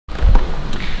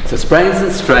So sprains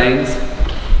and strains,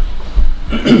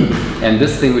 and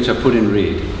this thing which I put in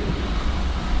red,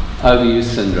 overuse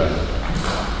syndrome.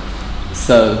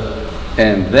 So,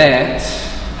 and that,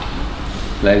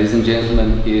 ladies and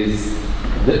gentlemen, is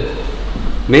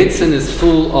medicine is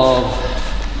full of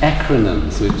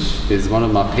acronyms, which is one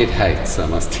of my pet hates, I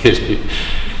must tell you.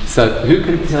 So who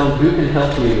can help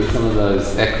me with some of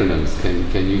those acronyms?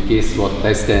 Can you guess what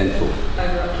they stand for?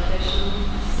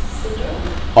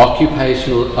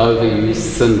 Occupational Overuse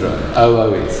Syndrome,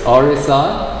 OOS.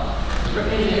 RSI?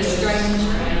 Repetitive strain.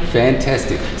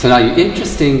 Fantastic. So now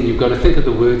you've got to think of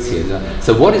the words here.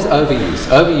 So what is overuse?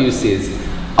 Overuse is,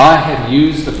 I have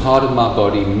used a part of my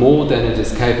body more than it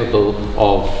is capable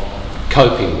of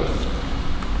coping with.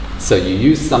 So you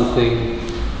use something,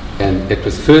 and it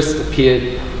was first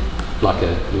appeared like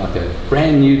a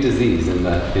brand new disease in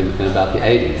about the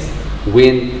 80s.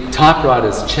 When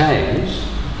typewriters changed,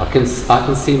 I can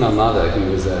see my mother,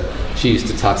 she used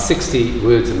to type 60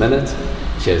 words a minute.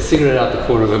 She had a cigarette out the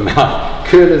corner of her mouth,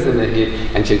 curlers in her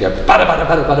head, and she'd go butter, butter,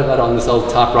 butter, butter, butter on this old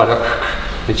typewriter,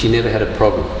 and she never had a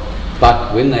problem.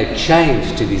 But when they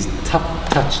changed to these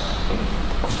touch,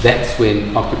 that's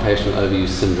when occupational overuse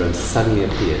syndrome suddenly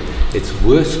appeared. It's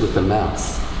worse with the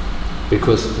mouse,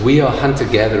 because we are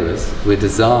hunter-gatherers. We're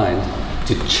designed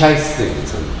to chase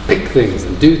things and pick things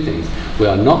and do things. We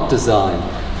are not designed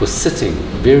for sitting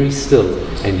very still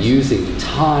and using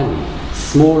tiny,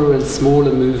 smaller and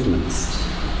smaller movements.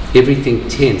 Everything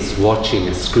tense, watching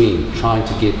a screen, trying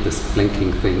to get this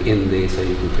blinking thing in there so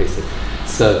you can press it.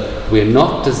 So we're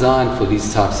not designed for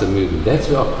these types of movement. That's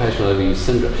where occupational overuse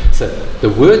syndrome. So the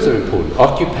words are important.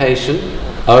 Occupation,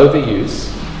 overuse,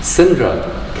 syndrome,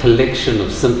 collection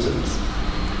of symptoms.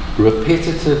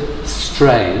 Repetitive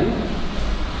strain,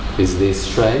 is there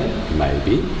strain?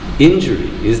 Maybe. Injury,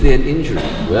 is there an injury?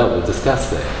 Well, we'll discuss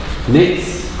that.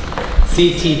 Next,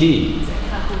 CTD,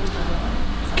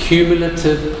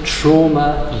 cumulative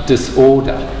trauma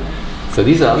disorder. So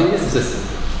these are, this is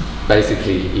just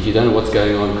basically, if you don't know what's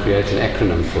going on, create an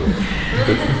acronym for it.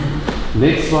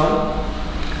 Next one,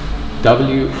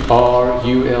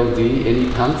 WRULD,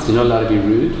 any punts? You're not allowed to be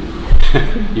rude.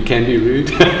 You can be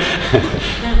rude.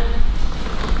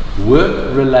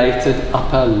 Work-related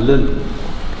upper limb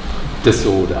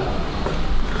disorder.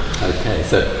 Okay,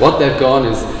 so what they've gone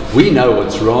is, we know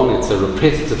what's wrong, it's a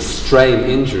repetitive strain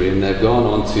injury, and they've gone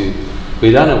on to,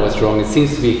 we don't know what's wrong, it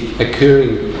seems to be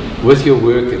occurring with your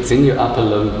work, it's in your upper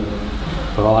limb,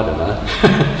 oh, I don't know.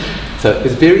 So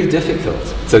it's very difficult.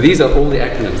 So these are all the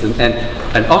acronyms,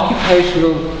 and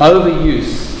occupational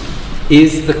overuse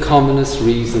is the commonest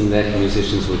reason that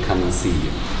musicians will come and see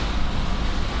you.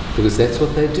 Because that's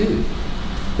what they do.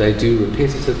 They do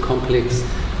repetitive, complex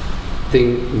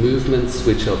movements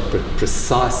which are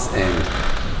precise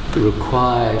and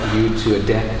require you to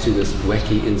adapt to this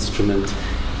wacky instrument,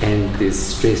 and there's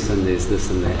stress and there's this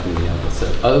and that and the other. So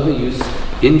overuse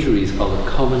injuries are the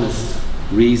commonest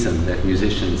reason that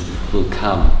musicians will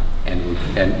come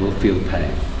and will feel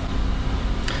pain.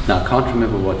 Now I can't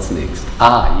remember what's next.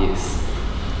 Yes.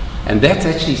 And that's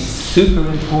actually super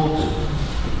important.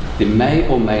 There may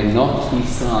or may not be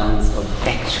signs of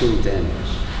actual damage.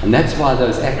 And that's why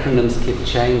those acronyms kept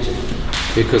changing.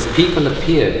 Because people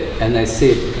appeared and they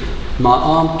said, my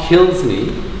arm kills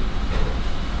me.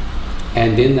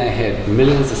 And then they had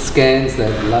millions of scans,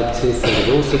 they had blood tests, they had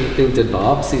all sorts of things, did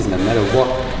biopsies, no matter what,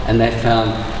 and they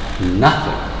found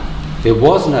nothing. There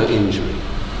was no injury.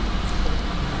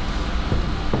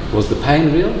 Was the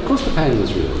pain real? Of course the pain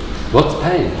was real. What's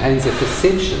pain? Pain's a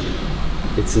perception.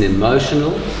 It's an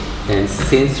emotional and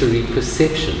sensory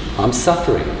perception. I'm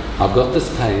suffering. I've got this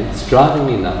pain. It's driving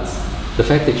me nuts. The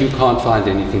fact that you can't find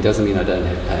anything doesn't mean I don't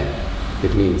have pain.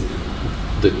 It means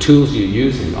the tools you're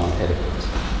using aren't adequate.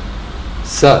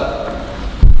 So,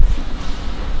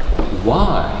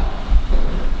 why?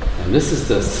 And this is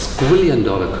the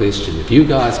squillion-dollar question. If you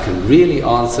guys can really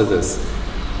answer this,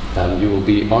 you will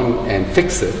be on, and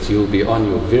fix it, you will be on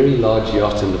your very large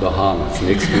yacht in the Bahamas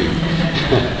next week.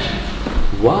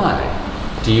 Why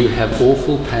do you have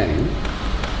awful pain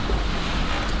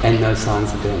and no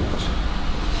signs of damage?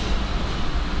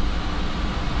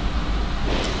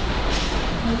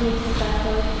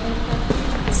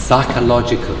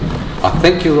 Psychological. I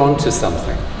think you're onto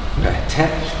something.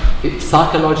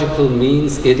 Psychological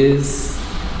means it is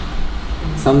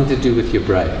something to do with your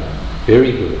brain.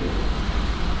 Very good.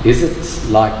 Is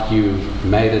it like you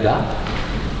made it up?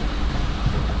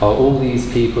 Are all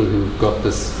these people who've got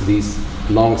these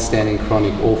long-standing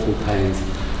chronic awful pains,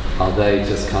 are they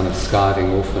just kind of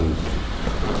skiving off and...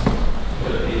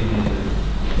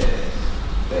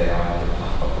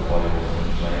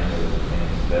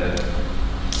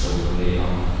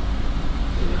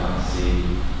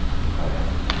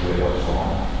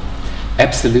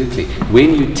 Absolutely.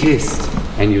 When you test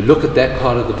and you look at that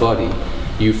part of the body,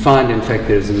 you find, in fact,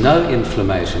 there's no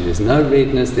inflammation, there's no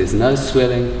redness, there's no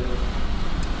swelling,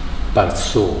 but it's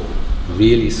sore,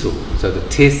 really sore. So the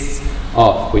tests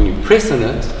are, when you press on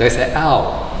it, they say,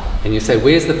 ow. And you say,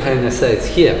 where's the pain? They say, it's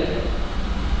here.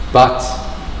 But,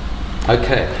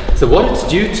 okay. So what it's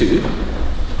due to,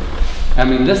 I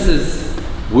mean, this is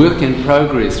work in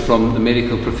progress from the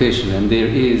medical profession, and there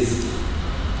is,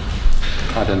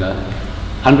 I don't know,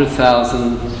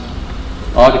 100,000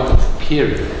 articles,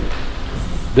 period.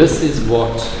 This is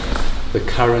what the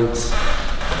current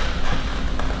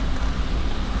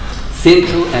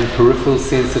central and peripheral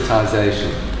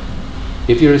sensitization.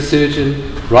 If you're a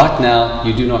surgeon, right now,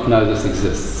 you do not know this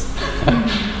exists.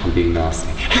 I'm being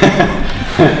nasty.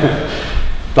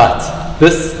 But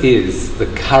this is the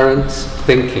current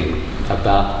thinking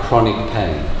about chronic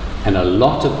pain. And a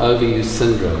lot of overuse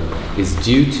syndrome is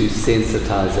due to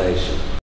sensitization.